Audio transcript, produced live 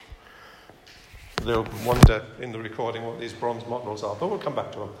they'll wonder in the recording what these bronze models are, but we'll come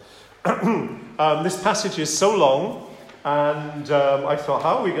back to them. This passage is so long, and I thought,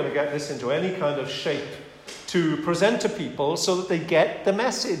 how are we going to get this into any kind of shape to present to people so that they get the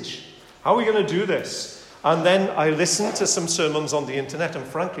message? How are we going to do this? And then I listened to some sermons on the internet, and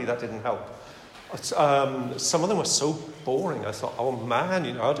frankly, that didn't help. Some of them were so boring. I thought, oh man,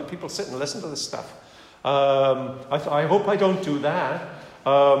 how do people sit and listen to this stuff? I hope I don't do that.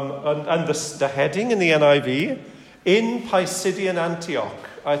 And the heading in the NIV, in Pisidian Antioch,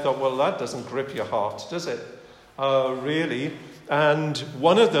 I thought, well, that doesn't grip your heart, does it? Really? And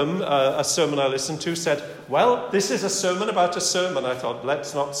one of them, a sermon I listened to, said, well, this is a sermon about a sermon. I thought,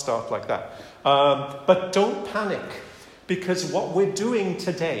 let's not start like that. But don't panic, because what we're doing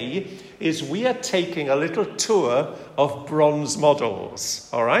today is we are taking a little tour of bronze models,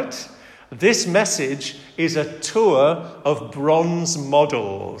 all right? This message is a tour of bronze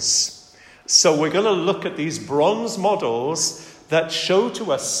models. So we're going to look at these bronze models that show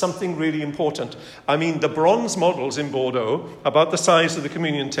to us something really important. I mean, the bronze models in Bordeaux, about the size of the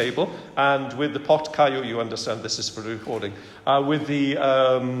communion table, and with the pot caillou, you understand this is for recording, with the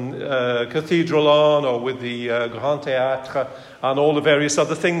cathedral on, or with the Grand Théâtre, and all the various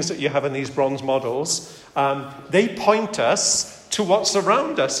other things that you have in these bronze models, they point us to what's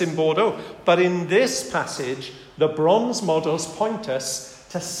around us in Bordeaux. But in this passage, the bronze models point us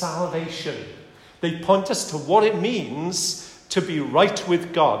to salvation. They point us to what it means to be right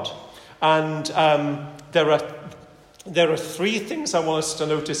with God. And there are three things I want us to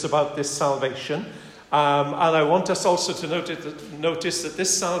notice about this salvation. And I want us also to notice that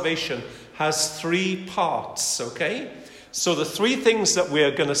this salvation has three parts, okay? So the three things that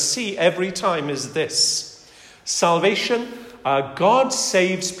we're going to see every time is this. Salvation, God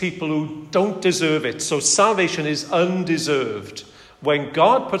saves people who don't deserve it. So salvation is undeserved. When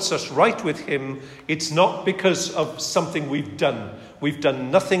God puts us right with him, it's not because of something we've done. We've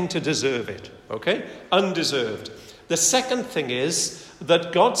done nothing to deserve it, okay? Undeserved. The second thing is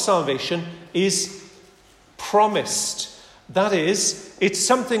that God's salvation is promised. That is, it's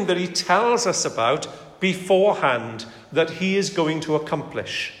something that he tells us about beforehand that he is going to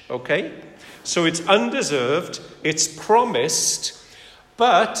accomplish, okay? So it's undeserved, it's promised,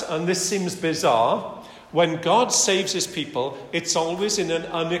 but, and this seems bizarre, when God saves his people, it's always in an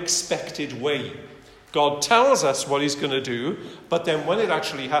unexpected way. God tells us what he's going to do, but then when it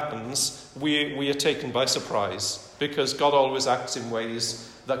actually happens, we are taken by surprise, because God always acts in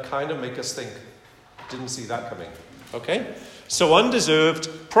ways that kind of make us think, didn't see that coming. Okay? So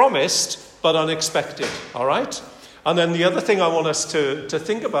undeserved, promised, but unexpected. All right? And then the other thing I want us to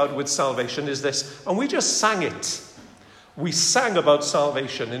think about with salvation is this, and we just sang it. We sang about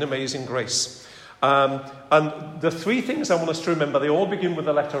salvation in Amazing Grace. And the three things I want us to remember, they all begin with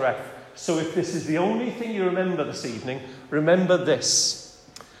the letter F. So if this is the only thing you remember this evening, remember this.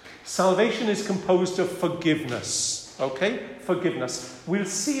 Salvation is composed of forgiveness. Okay? Forgiveness. We'll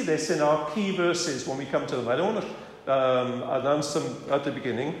see this in our key verses when we come to them. I don't want to announce them at the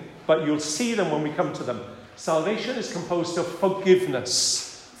beginning, but you'll see them when we come to them. Salvation is composed of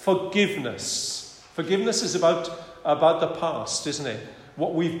forgiveness. Forgiveness. Forgiveness is about the past, isn't it?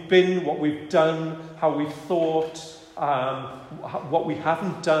 What we've been, what we've done, how we've thought, what we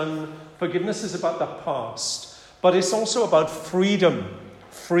haven't done. Forgiveness is about the past. But it's also about freedom.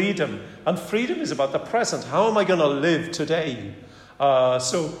 Freedom. And freedom is about the present. How am I going to live today?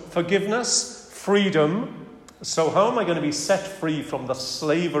 So forgiveness, freedom. So how am I going to be set free from the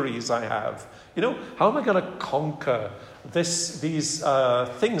slaveries I have? How am I going to conquer these things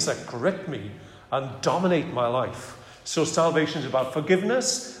that grip me and dominate my life? So salvation is about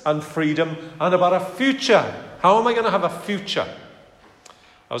forgiveness and freedom and about a future. How am I going to have a future?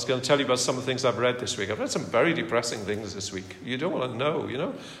 I was going to tell you about some of the things I've read this week. I've read some very depressing things this week. You don't want to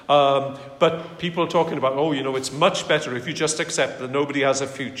know, But people are talking about, it's much better if you just accept that nobody has a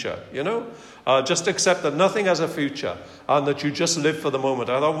future, Just accept that nothing has a future and that you just live for the moment.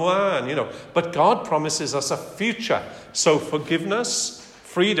 I thought, man, But God promises us a future. So forgiveness,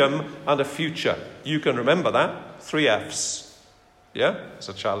 freedom, and a future. You can remember that. 3 F's. Yeah? It's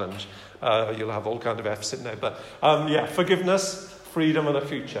a challenge. You'll have all kind of F's in there. But forgiveness, freedom, and a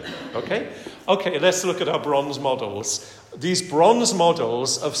future. Okay? Okay, let's look at our bronze models. These bronze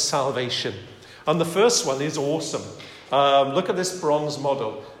models of salvation. And the first one is awesome. Look at this bronze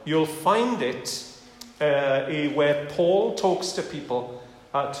model. You'll find it where Paul talks to the people,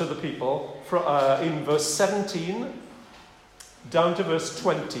 in verse 17 down to verse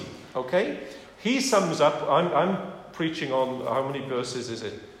 20. Okay? He sums up, I'm preaching on, how many verses is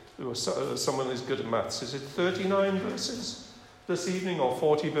it? Someone is good at maths. Is it 39 verses? this evening, or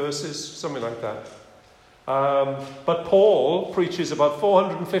 40 verses, something like that. But Paul preaches about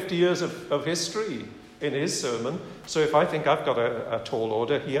 450 years of history in his sermon. So if I think I've got a tall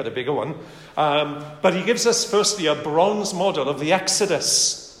order, he had a bigger one. But he gives us firstly a bronze model of the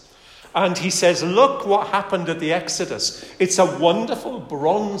Exodus. And he says, look what happened at the Exodus. It's a wonderful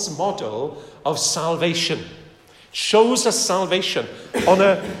bronze model of salvation. It shows us salvation on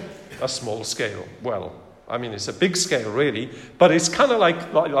a small scale. Well, I mean, it's a big scale, really. But it's kind of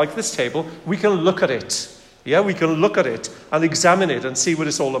like this table. We can look at it. Yeah, we can look at it and examine it and see what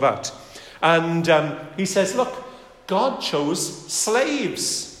it's all about. And he says, look, God chose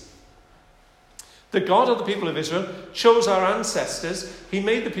slaves. The God of the people of Israel chose our ancestors. He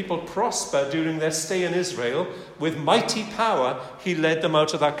made the people prosper during their stay in Israel. With mighty power, he led them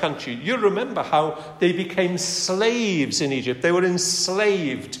out of that country. You remember how they became slaves in Egypt. They were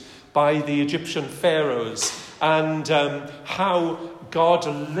enslaved by the Egyptian pharaohs. And how God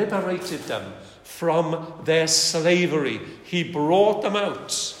liberated them from their slavery. He brought them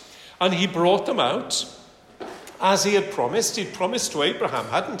out. And he brought them out as he had promised. He'd promised to Abraham,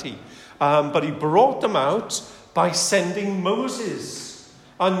 hadn't he? But he brought them out by sending Moses.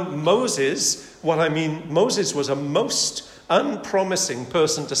 And Moses was a most unpromising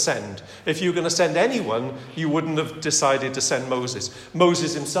person to send. If you were going to send anyone, you wouldn't have decided to send Moses.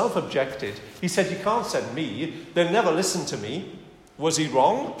 Moses himself objected. He said, you can't send me. They'll never listen to me. Was he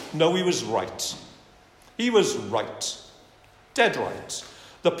wrong? No, he was right. He was right. Dead right.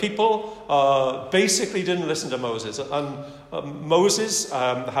 The people basically didn't listen to Moses. And Moses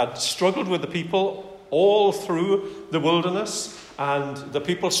had struggled with the people all through the wilderness, and the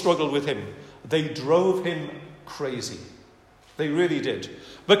people struggled with him. They drove him crazy. They really did,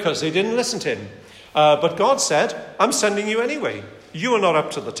 because they didn't listen to him. But God said, I'm sending you anyway. You are not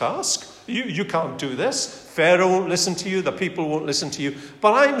up to the task. You can't do this. Pharaoh won't listen to you. The people won't listen to you.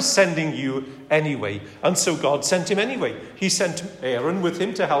 But I'm sending you anyway. And so God sent him anyway. He sent Aaron with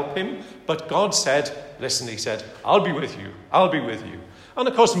him to help him. But God said, listen, he said, I'll be with you. I'll be with you. And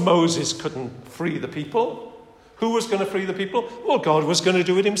of course, Moses couldn't free the people. Who was going to free the people? Well, God was going to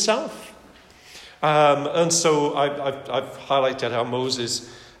do it himself. And so I've highlighted how Moses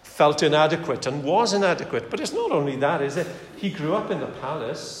felt inadequate and was inadequate. But it's not only that, is it? He grew up in the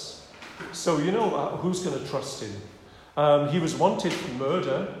palace. So, who's going to trust him? He was wanted for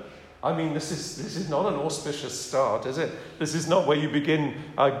murder. I mean, this is not an auspicious start, is it? This is not where you begin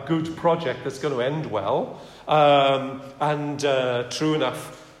a good project that's going to end well. True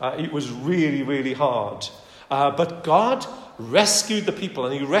enough, it was really, really hard. But God rescued the people,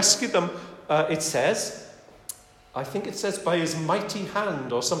 and he rescued them, it says, I think it says by his mighty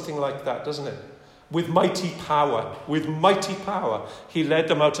hand or something like that, doesn't it? With mighty power, he led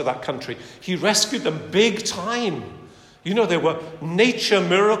them out of that country. He rescued them big time. There were nature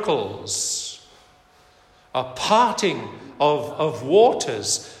miracles, a parting of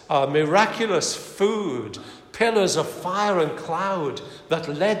waters, miraculous food, pillars of fire and cloud that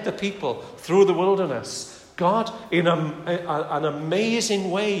led the people through the wilderness. God, in an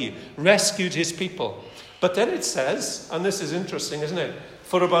amazing way, rescued his people. But then it says, and this is interesting, isn't it?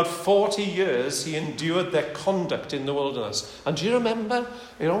 For about 40 years, he endured their conduct in the wilderness. And do you remember?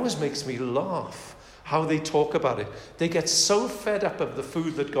 It always makes me laugh how they talk about it. They get so fed up of the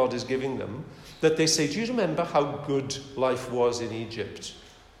food that God is giving them that they say, do you remember how good life was in Egypt?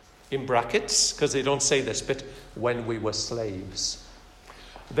 In brackets, because they don't say this, but when we were slaves.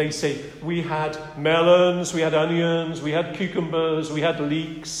 They say, we had melons, we had onions, we had cucumbers, we had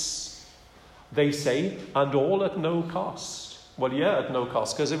leeks. They say, and all at no cost. Well, yeah, at no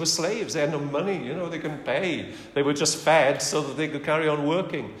cost, because they were slaves. They had no money, they couldn't pay. They were just fed so that they could carry on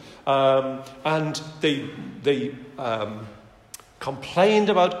working. And they complained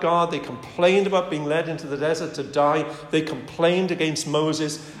about God. They complained about being led into the desert to die. They complained against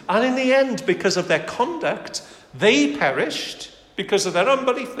Moses. And in the end, because of their conduct, they perished. Because of their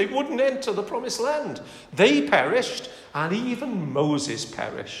unbelief, they wouldn't enter the promised land. They perished, and even Moses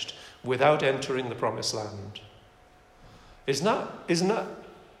perished without entering the promised land. Isn't that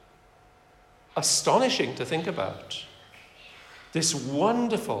astonishing to think about? This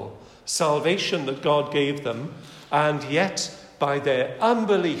wonderful salvation that God gave them, and yet by their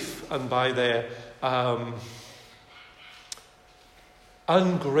unbelief and by their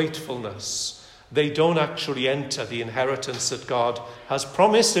ungratefulness, they don't actually enter the inheritance that God has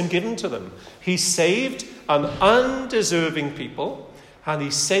promised and given to them. He saved an undeserving people, and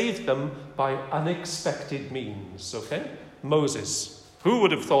he saved them by unexpected means, okay? Moses. Who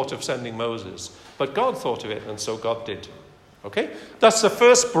would have thought of sending Moses? But God thought of it, and so God did. Okay? That's the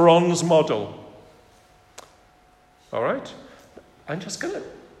first bronze model. All right? I'm just going to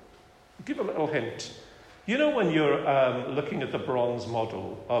give a little hint. You know when you're looking at the bronze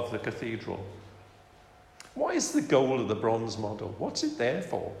model of the cathedral, what is the goal of the bronze model? What's it there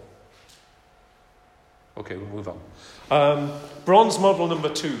for? Okay, we'll move on. Bronze model number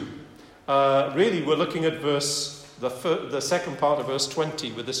 2. Really, we're looking at the second part of verse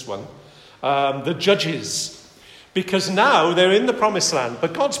 20 with this one. The judges. Because now they're in the promised land,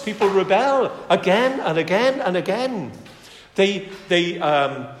 but God's people rebel again and again and again. They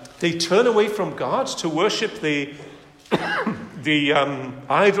turn away from God to worship the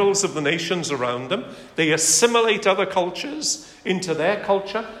idols of the nations around them. They assimilate other cultures into their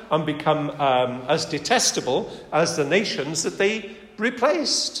culture and become as detestable as the nations that they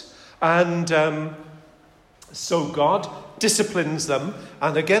replaced. And so God disciplines them,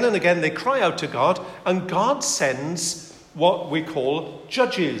 and again they cry out to God, and God sends what we call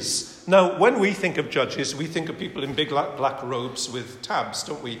judges. Now, when we think of judges, we think of people in big black robes with tabs,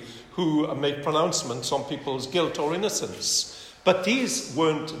 don't we, who make pronouncements on people's guilt or innocence. But these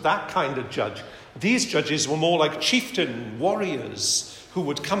weren't that kind of judge. These judges were more like chieftain warriors who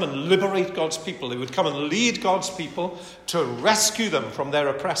would come and liberate God's people. They would come and lead God's people to rescue them from their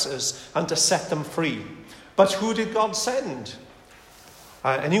oppressors and to set them free. But who did God send?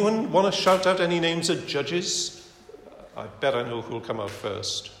 Anyone want to shout out any names of judges? I bet I know who will come out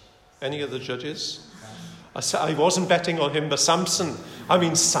first. Any of the judges? I wasn't betting on him, but Samson.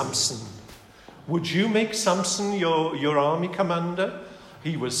 Samson. Would you make Samson your army commander?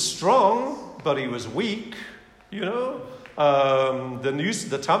 He was strong, but he was weak, you know.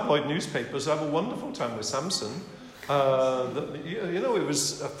 The tabloid newspapers have a wonderful time with Samson.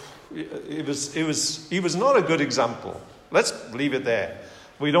 He was not a good example. Let's leave it there.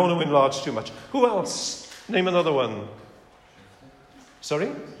 We don't want to enlarge too much. Who else? Name another one.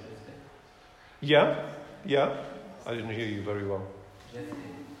 Sorry? Yeah. I didn't hear you very well.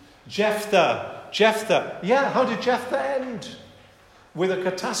 Jephthah. Yeah, how did Jephthah end? With a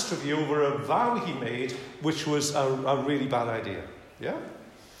catastrophe over a vow he made, which was a really bad idea. Yeah?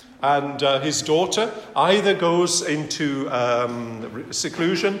 And his daughter either goes into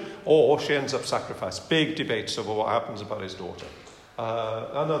seclusion or she ends up sacrificed. Big debates over what happens about his daughter.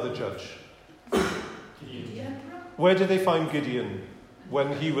 Another judge. Gideon. Where did they find Gideon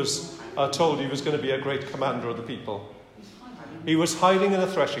when he was told he was going to be a great commander of the people? He was hiding in a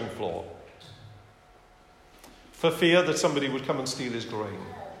threshing floor for fear that somebody would come and steal his grain.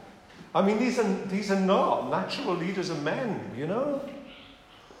 These are not natural leaders of men, you know.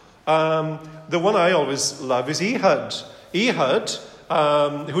 The one I always love is Ehud. Ehud,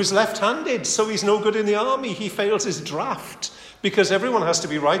 who's left-handed, so he's no good in the army. He fails his draft because everyone has to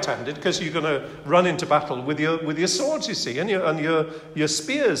be right-handed because you're going to run into battle with your swords, you see, and your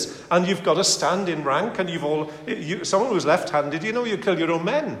spears, and you've got to stand in rank. And someone who's left-handed, you kill your own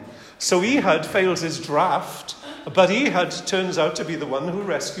men. So Ehud fails his draft, but Ehud turns out to be the one who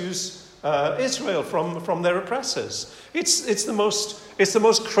rescues Israel from their oppressors. It's the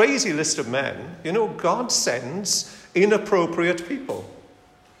most crazy list of men. God sends inappropriate people.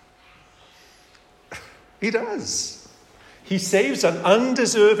 He does. He saves an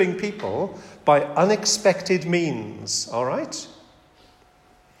undeserving people by unexpected means. All right?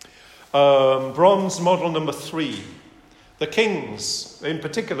 Bronze model number 3. The kings, in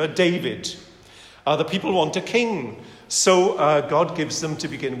particular David. The people want a king. So God gives them to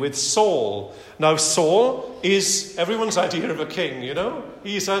begin with Saul. Now Saul is everyone's idea of a king,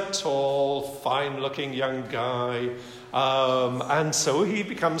 He's a tall, fine-looking young guy. And so he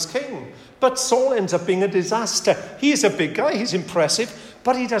becomes king. But Saul ends up being a disaster. He's a big guy, he's impressive,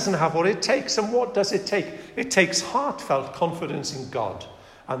 but he doesn't have what it takes. And what does it take? It takes heartfelt confidence in God.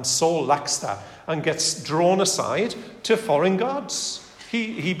 And Saul lacks that and gets drawn aside to foreign gods.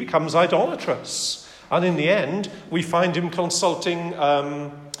 He becomes idolatrous. And in the end, we find him consulting,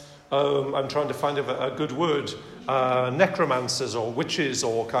 I'm trying to find a good word, necromancers or witches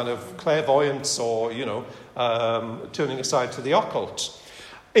or kind of clairvoyants or, turning aside to the occult.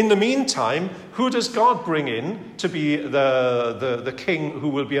 In the meantime, who does God bring in to be the king who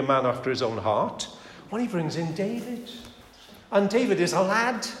will be a man after his own heart? Well, he brings in David. And David is a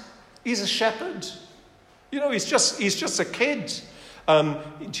lad. He's a shepherd. He's just a kid.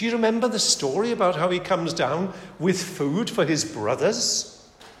 Do you remember the story about how he comes down with food for his brothers?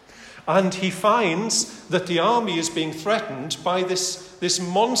 And he finds that the army is being threatened by this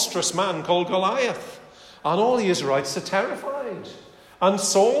monstrous man called Goliath. And all the Israelites are terrified. And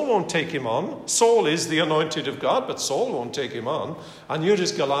Saul won't take him on. Saul is the anointed of God, but Saul won't take him on. And here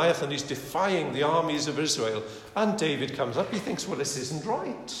is Goliath, and he's defying the armies of Israel. And David comes up. He thinks, well, this isn't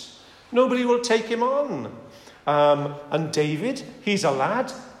right. Nobody will take him on. And David, he's a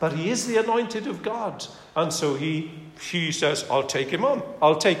lad, but he is the anointed of God. And so he says, I'll take him on.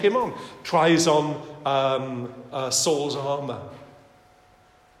 I'll take him on. Tries on Saul's armor.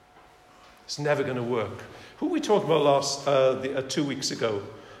 It's never going to work. Who were we talking about 2 weeks ago?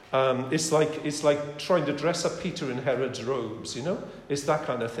 It's like trying to dress up Peter in Herod's robes, you know? It's that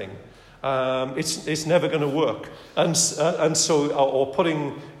kind of thing. It's never going to work. And so, or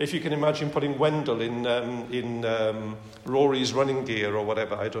putting, if you can imagine, putting Wendell in Rory's running gear or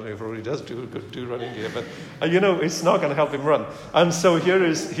whatever. I don't know if Rory does do running gear, but it's not going to help him run. And so here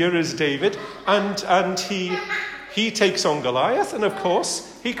is David, and he takes on Goliath, and of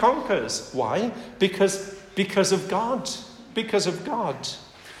course he conquers. Why? Because of God. Because of God.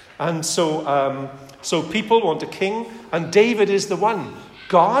 And so people want a king, and David is the one.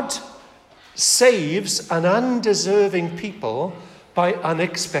 God saves an undeserving people by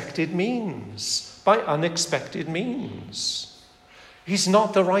unexpected means. By unexpected means. He's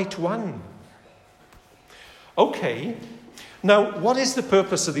not the right one. Okay, now what is the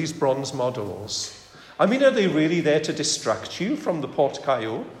purpose of these bronze models? I mean, are they really there to distract you from the Port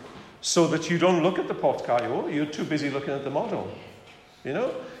Caio so that you don't look at the Port Caio? You're too busy looking at the model.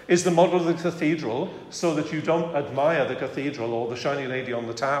 Is the model of the cathedral so that you don't admire the cathedral or the shiny lady on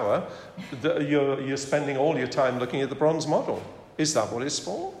the tower? You're spending all your time looking at the bronze model. Is that what it's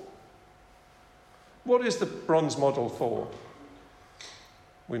for? What is the bronze model for?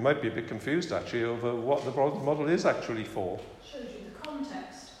 We might be a bit confused, actually, over what the bronze model is actually for. It shows you the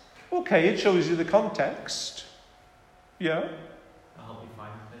context. Okay, it shows you the context. Yeah. To help you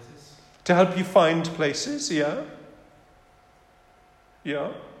find places. To help you find places, yeah.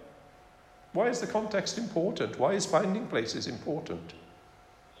 Yeah. Why is the context important? Why is finding places important?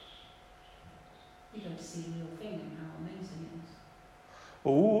 You don't see the real thing and how amazing it is.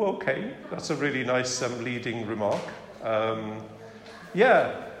 Oh, okay. That's a really nice leading remark.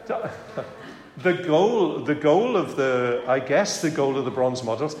 Yeah. The goal of the goal of the bronze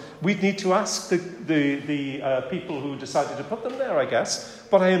models, we'd need to ask the people who decided to put them there, I guess.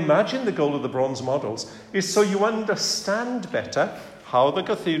 But I imagine the goal of the bronze models is so you understand better how the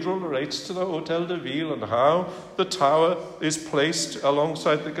cathedral relates to the Hotel de Ville, and how the tower is placed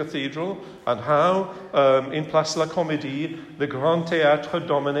alongside the cathedral, and how in Place la Comédie the Grand Théâtre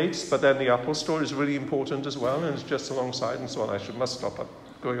dominates, but then the Apple Store is really important as well, and it's just alongside, and so on. I must stop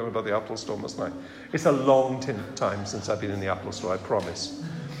going on about the Apple Store, mustn't I? It's a long time since I've been in the Apple Store, I promise.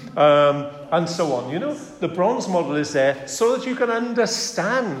 And so on. The bronze model is there so that you can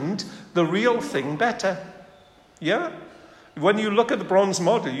understand the real thing better. Yeah? When you look at the bronze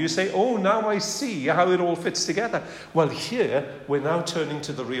model, you say, oh, now I see how it all fits together. Well, here, we're now turning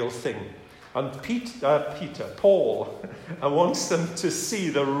to the real thing. And Paul, wants them to see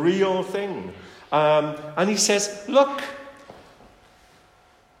the real thing. And he says, look,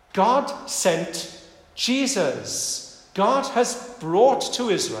 God sent Jesus. God has brought to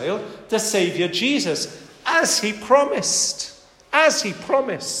Israel the Saviour Jesus, as he promised. As he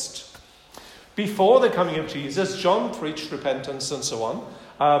promised. Before the coming of Jesus, John preached repentance and so on.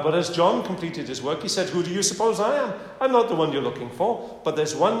 But as John completed his work, he said, who do you suppose I am? I'm not the one you're looking for, but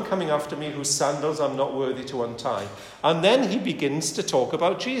there's one coming after me whose sandals I'm not worthy to untie. And then he begins to talk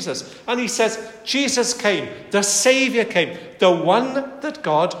about Jesus. And he says, Jesus came, the Saviour came, the one that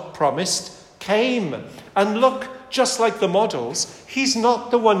God promised came. And look, just like the models, he's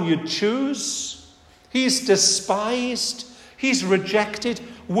not the one you'd choose. He's despised. He's rejected.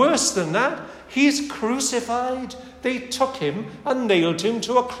 Worse than that, he's crucified. They took him and nailed him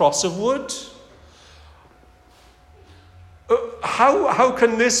to a cross of wood. How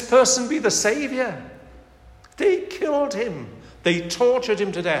can this person be the Saviour? They killed him. They tortured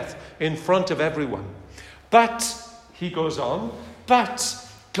him to death in front of everyone. But, he goes on, but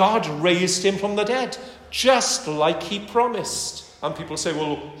God raised him from the dead, just like he promised. And people say,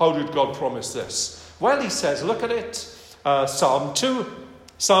 well, how did God promise this? Well, he says, look at it. Psalm 2.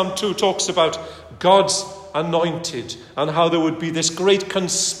 Psalm 2 talks about God's anointed and how there would be this great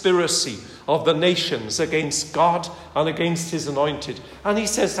conspiracy of the nations against God and against his anointed. And he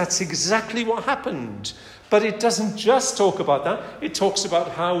says that's exactly what happened. But it doesn't just talk about that. It talks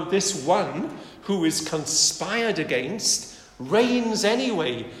about how this one who is conspired against reigns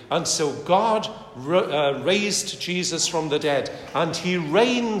anyway. And so God raised Jesus from the dead. And he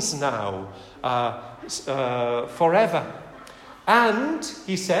reigns now forever. And,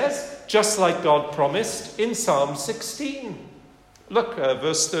 he says, just like God promised in Psalm 16. Look,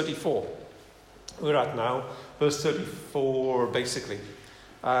 verse 34. We're at now, verse 34, basically,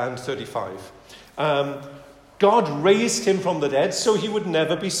 and 35. God raised him from the dead so he would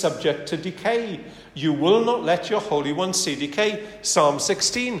never be subject to decay. You will not let your Holy One see decay. Psalm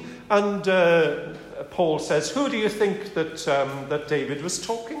 16. And Paul says, who do you think that David was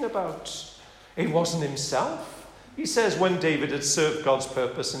talking about? It wasn't himself. He says when David had served God's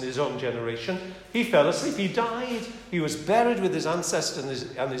purpose in his own generation, he fell asleep, he died. He was buried with his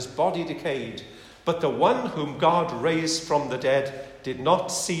ancestors and his body decayed. But the one whom God raised from the dead did not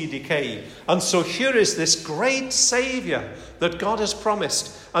see decay. And so here is this great Saviour that God has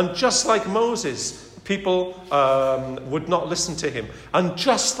promised. And just like Moses, people would not listen to him. And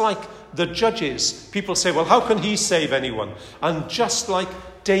just like the judges, people say, well, how can he save anyone? And just like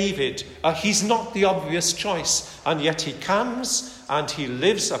David, he's not the obvious choice. And yet he comes and he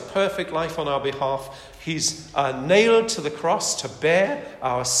lives a perfect life on our behalf. He's nailed to the cross to bear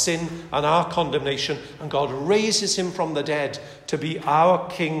our sin and our condemnation. And God raises him from the dead to be our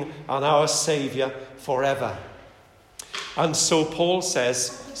King and our Saviour forever. And so Paul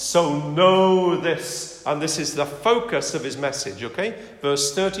says, so know this. And this is the focus of his message, okay?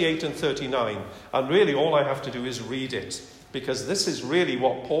 Verse 38 and 39. And really all I have to do is read it, because this is really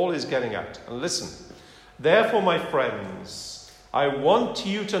what Paul is getting at. And listen. Therefore, my friends, I want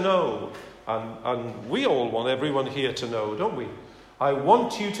you to know, and we all want everyone here to know, don't we? I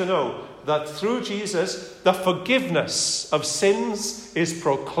want you to know that through Jesus, the forgiveness of sins is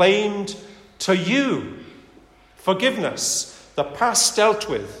proclaimed to you. Forgiveness, the past dealt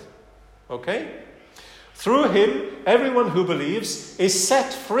with. Okay? Through him, everyone who believes is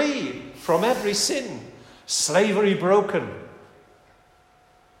set free from every sin. Slavery broken.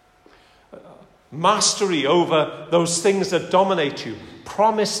 Mastery over those things that dominate you,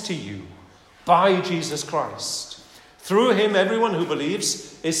 promised to you by Jesus Christ. Through him, everyone who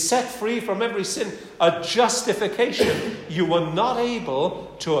believes is set free from every sin. A justification you were not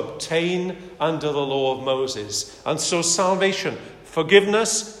able to obtain under the law of Moses. And so salvation,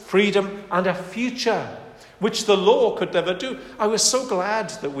 forgiveness, freedom, and a future which the law could never do. I was so glad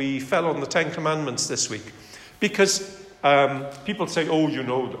that we fell on the Ten Commandments this week, because people say,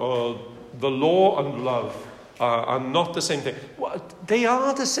 the law and love are not the same thing. Well, they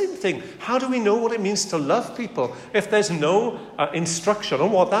are the same thing. How do we know what it means to love people if there's no instruction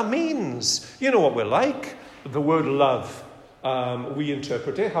on what that means? You know what we're like. The word love, we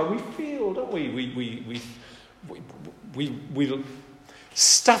interpret it how we feel, don't we? We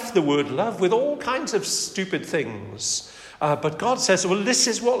stuff the word love with all kinds of stupid things. But God says, well, this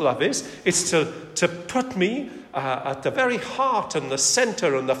is what love is. It's to put me at the very heart and the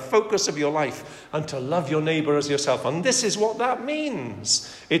center and the focus of your life, and to love your neighbor as yourself. And this is what that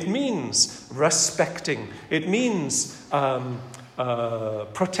means. It means respecting. It means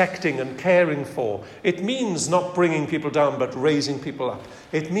protecting and caring for. It means not bringing people down but raising people up.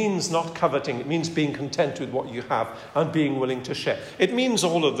 It means not coveting. It means being content with what you have and being willing to share. It means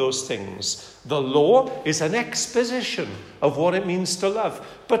all of those things. The law is an exposition of what it means to love.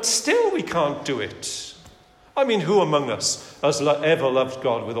 But still we can't do it. I mean, who among us has ever loved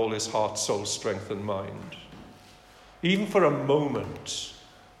God with all his heart, soul, strength and mind? Even for a moment.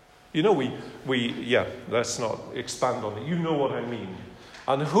 You know, let's not expand on it. You know what I mean.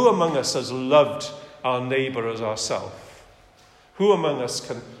 And who among us has loved our neighbour as ourselves? Who among us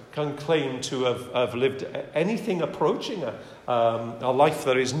can claim to have lived anything approaching a life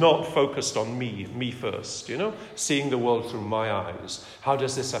that is not focused on me first, seeing the world through my eyes? How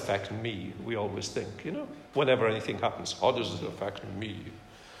does this affect me? We always think, whenever anything happens, how does it affect me?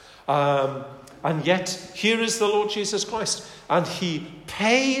 And yet, here is the Lord Jesus Christ, and he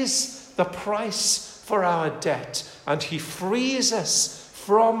pays the price for our debt, and he frees us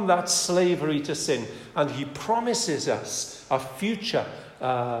from that slavery to sin, and he promises us a future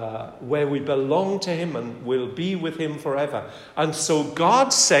where we belong to him and will be with him forever. And so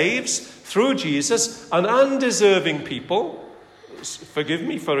God saves, through Jesus, an undeserving people. Forgive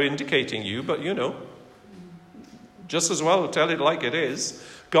me for indicating you, but just as well tell it like it is.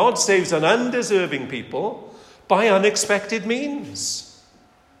 God saves an undeserving people by unexpected means.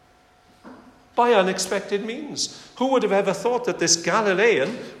 By unexpected means. Who would have ever thought that this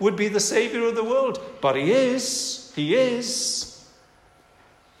Galilean would be the Saviour of the world? But he is. He is.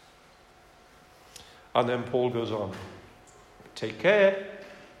 And then Paul goes on. Take care.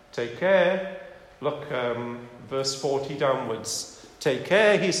 Take care. Look, verse 40 downwards. Take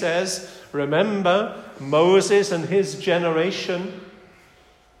care, he says. Remember Moses and his generation.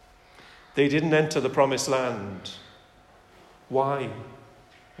 They didn't enter the promised land. Why?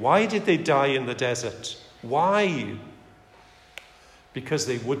 Why did they die in the desert? Why? Because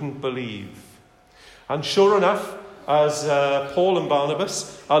they wouldn't believe. And sure enough, as Paul and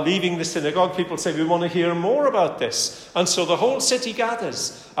Barnabas are leaving the synagogue, people say, we want to hear more about this. And so the whole city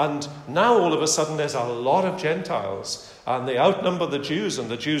gathers. And now all of a sudden there's a lot of Gentiles. And they outnumber the Jews. And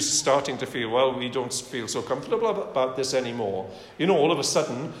the Jews are starting to feel, well, we don't feel so comfortable about this anymore. You know, all of a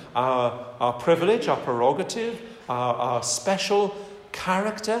sudden our privilege, our prerogative, our special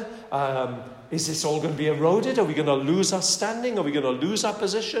character, is this all going to be eroded? Are we going to lose our standing? Are we going to lose our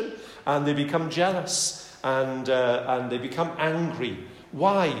position? And they become jealous. And they become angry.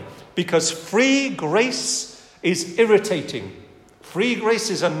 Why? Because free grace is irritating. Free grace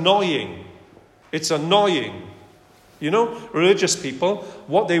is annoying. It's annoying. You know, religious people,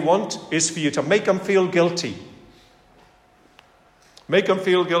 what they want is for you to make them feel guilty. Make them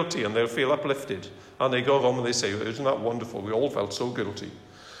feel guilty and they'll feel uplifted. And they go home and they say, isn't that wonderful? We all felt so guilty.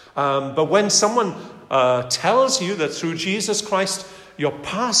 But when someone tells you that through Jesus Christ, your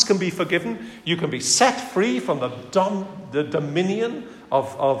past can be forgiven. You can be set free from the dominion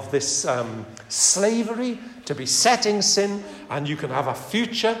of this slavery to besetting sin, and you can have a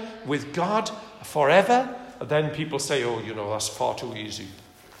future with God forever. Then people say, oh, you know, that's far too easy.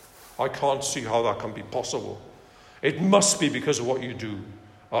 I can't see how that can be possible. It must be because of what you do.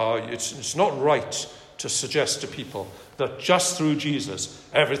 It's not right to suggest to people that just through Jesus,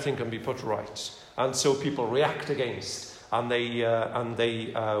 everything can be put right. And so people react against. And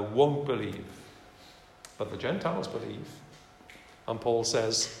they won't believe. But the Gentiles believe. And Paul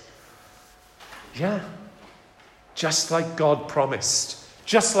says, yeah, just like God promised.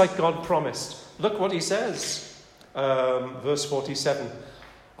 Just like God promised. Look what he says. Verse 47.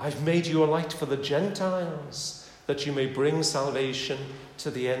 I've made you a light for the Gentiles, that you may bring salvation to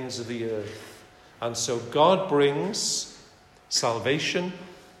the ends of the earth. And so God brings salvation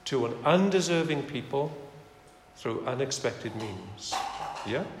to an undeserving people through unexpected means.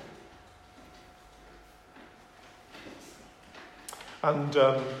 Yeah? And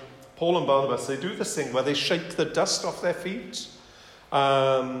Paul and Barnabas, they do this thing where they shake the dust off their feet.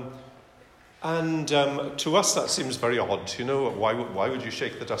 To us that seems very odd. You know, why would you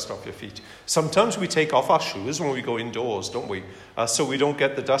shake the dust off your feet? Sometimes we take off our shoes when we go indoors, don't we? So we don't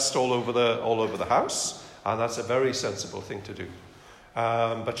get the dust all over the house. And that's a very sensible thing to do.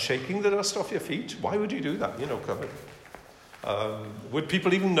 But shaking the dust off your feet, why would you do that? You know, would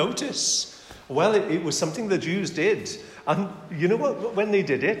people even notice? Well, it was something the Jews did. And you know what? When they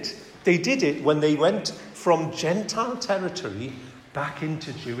did it when they went from Gentile territory back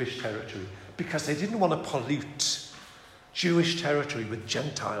into Jewish territory. Because they didn't want to pollute Jewish territory with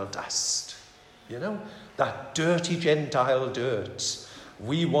Gentile dust. You know, that dirty Gentile dirt.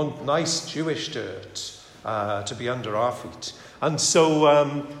 We want nice Jewish dirt to be under our feet. And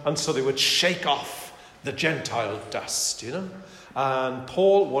so they would shake off the Gentile dust, you know. And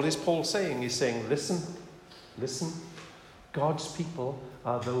Paul, what is Paul saying? He's saying, listen. God's people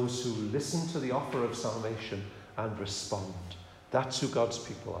are those who listen to the offer of salvation and respond. That's who God's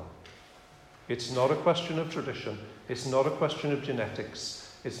people are. It's not a question of tradition. It's not a question of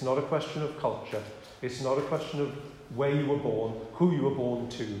genetics. It's not a question of culture. It's not a question of where you were born, who you were born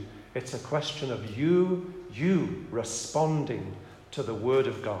to. It's a question of you responding to the word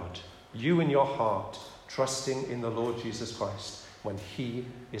of God. You in your heart trusting in the Lord Jesus Christ when he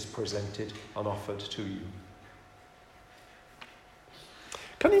is presented and offered to you.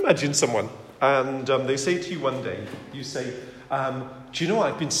 Can you imagine someone and they say to you one day, you say, do you know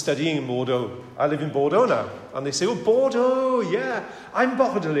I've been studying in Bordeaux. I live in Bordeaux now. And they say, oh, Bordeaux, yeah. I'm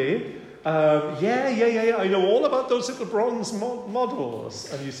Bordelais. Yeah. I know all about those little bronze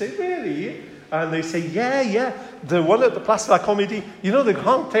models. And you say, really? And they say, yeah. The one at the Place de la Comédie, you know, the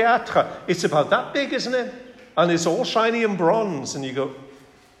Grand Théâtre, it's about that big, isn't it? And it's all shiny and bronze. And you go,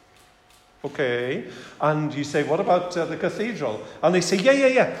 okay. And you say, what about the cathedral? And they say,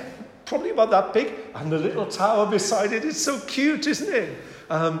 yeah. Probably about that big. And the little tower beside it is so cute, isn't it?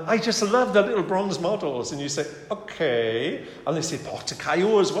 I just love the little bronze models. And you say, okay. And they say, Porte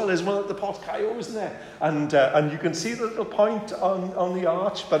Caillou as well. There's one at the Porte Caillou, isn't there? And you can see the little point on the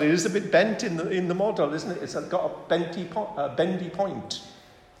arch, but it is a bit bent in the model, isn't it? It's got a bendy point.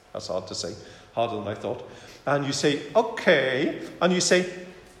 That's hard to say. Harder than I thought. And you say, okay. And you say,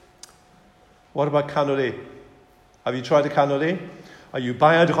 what about cannelé? Have you tried a cannelé? Are you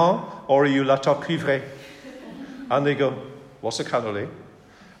Bayadran or are you La Toque Cuivrée? And they go, what's a cannelé?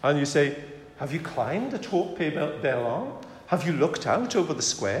 And you say, have you climbed the Tour Bellon? Have you looked out over the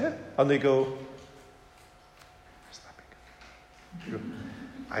square? And they go, is that big? You go,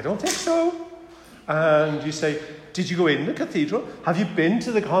 I don't think so. And you say, did you go in the cathedral? Have you been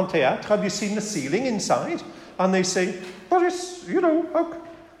to the Grand Théâtre? Have you seen the ceiling inside? And they say, but it's,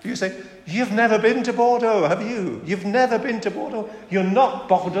 You say, you've never been to Bordeaux, have you? You've never been to Bordeaux. You're not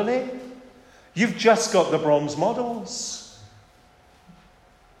Bordelais. You've just got the bronze models.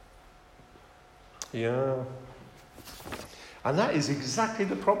 Yeah. And that is exactly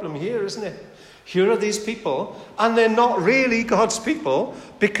the problem here, isn't it? Here are these people, and they're not really God's people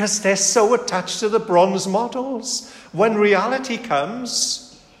because they're so attached to the bronze models. When reality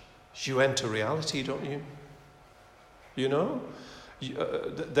comes, you enter reality, don't you? You know?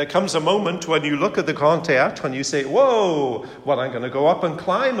 There comes a moment when you look at the Grand Théâtre and you say, whoa, well, I'm going to go up and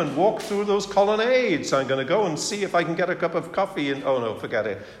climb and walk through those colonnades. I'm going to go and see if I can get a cup of coffee. And oh, no, forget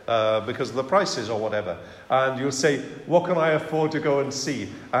it, because of the prices or whatever. And you'll say, what can I afford to go and see?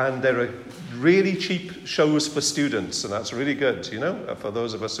 And there are really cheap shows for students, and that's really good, you know, for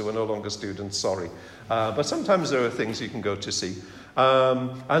those of us who are no longer students, sorry. But sometimes there are things you can go to see.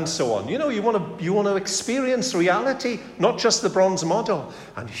 And so on. You know, you want to experience reality, not just the bronze model.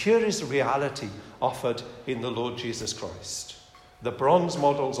 And here is reality offered in the Lord Jesus Christ. The bronze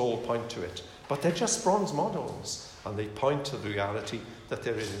models all point to it, but they're just bronze models, and they point to the reality that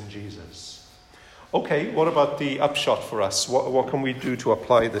there is in Jesus. Okay, what about the upshot for us? What can we do to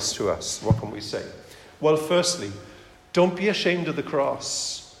apply this to us? What can we say? Well, firstly, don't be ashamed of the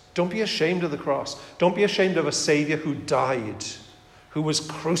cross. Don't be ashamed of the cross. Don't be ashamed of a Saviour who died, who was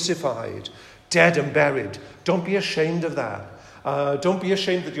crucified, dead and buried. Don't be ashamed of that. Don't be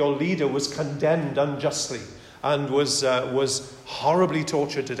ashamed that your leader was condemned unjustly and was horribly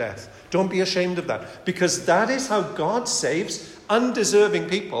tortured to death. Don't be ashamed of that, because that is how God saves undeserving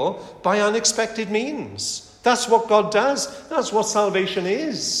people by unexpected means. That's what God does. That's what salvation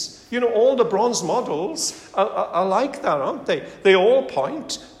is. You know, all the bronze models are like that, aren't they? They all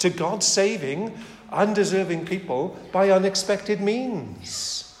point to God saving undeserving people by unexpected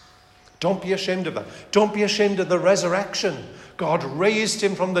means. Don't be ashamed of that. Don't be ashamed of the resurrection. God raised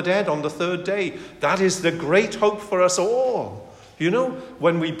him from the dead on the third day. That is the great hope for us all. You know,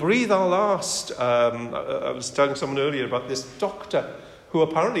 when we breathe our last, I was telling someone earlier about this doctor who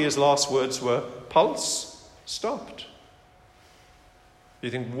apparently his last words were, pulse stopped.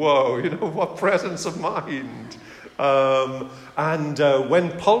 You think, whoa, you know, what presence of mind.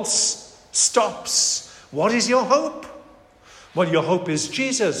 When pulse stops, what is your hope? Well, your hope is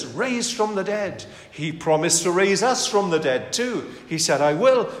Jesus, raised from the dead. He promised to raise us from the dead too. He said, I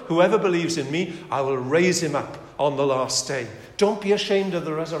will. Whoever believes in me, I will raise him up on the last day. Don't be ashamed of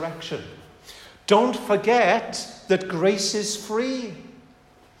the resurrection. Don't forget that grace is free.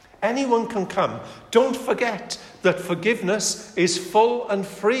 Anyone can come. Don't forget that forgiveness is full and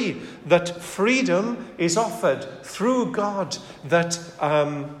free, that freedom is offered through God, that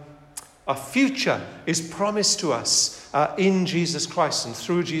a future is promised to us in Jesus Christ and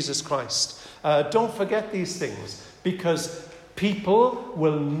through Jesus Christ. Don't forget these things, because people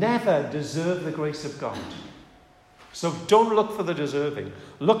will never deserve the grace of God. So don't look for the deserving.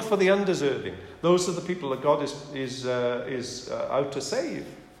 Look for the undeserving. Those are the people that God is out to save,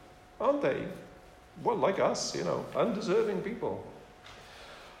 aren't they? Well, like us, you know, undeserving people.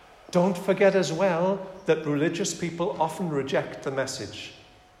 Don't forget as well that religious people often reject the message.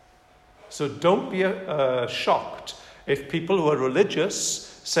 So don't be shocked if people who are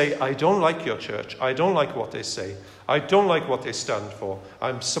religious say, I don't like your church, I don't like what they say, I don't like what they stand for.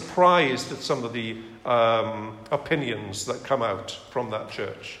 I'm surprised at some of the opinions that come out from that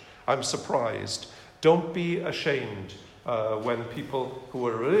church. I'm surprised. Don't be ashamed when people who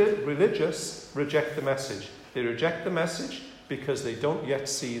are religious reject the message. They reject the message because they don't yet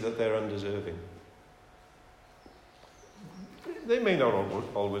see that they're undeserving. They may not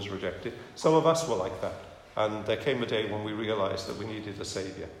always reject it. Some of us were like that. And there came a day when we realized that we needed a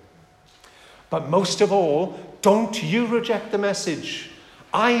Saviour. But most of all, don't you reject the message.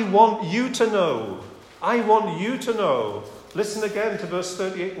 I want you to know. I want you to know. Listen again to verse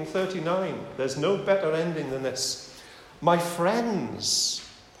 38 and 39. There's no better ending than this. My friends,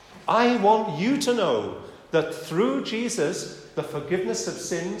 I want you to know that through Jesus, the forgiveness of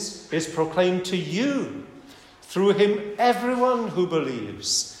sins is proclaimed to you. Through him, everyone who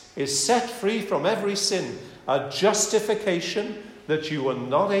believes is set free from every sin, a justification that you were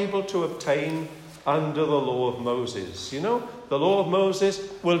not able to obtain under the law of Moses. You know, the law of Moses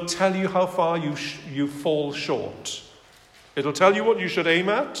will tell you how far you fall short. It'll tell you what you should aim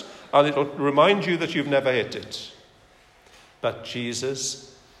at, and it'll remind you that you've never hit it. But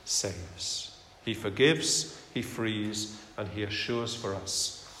Jesus saves. He forgives, he frees, and he assures for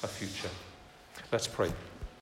us a future. Let's pray.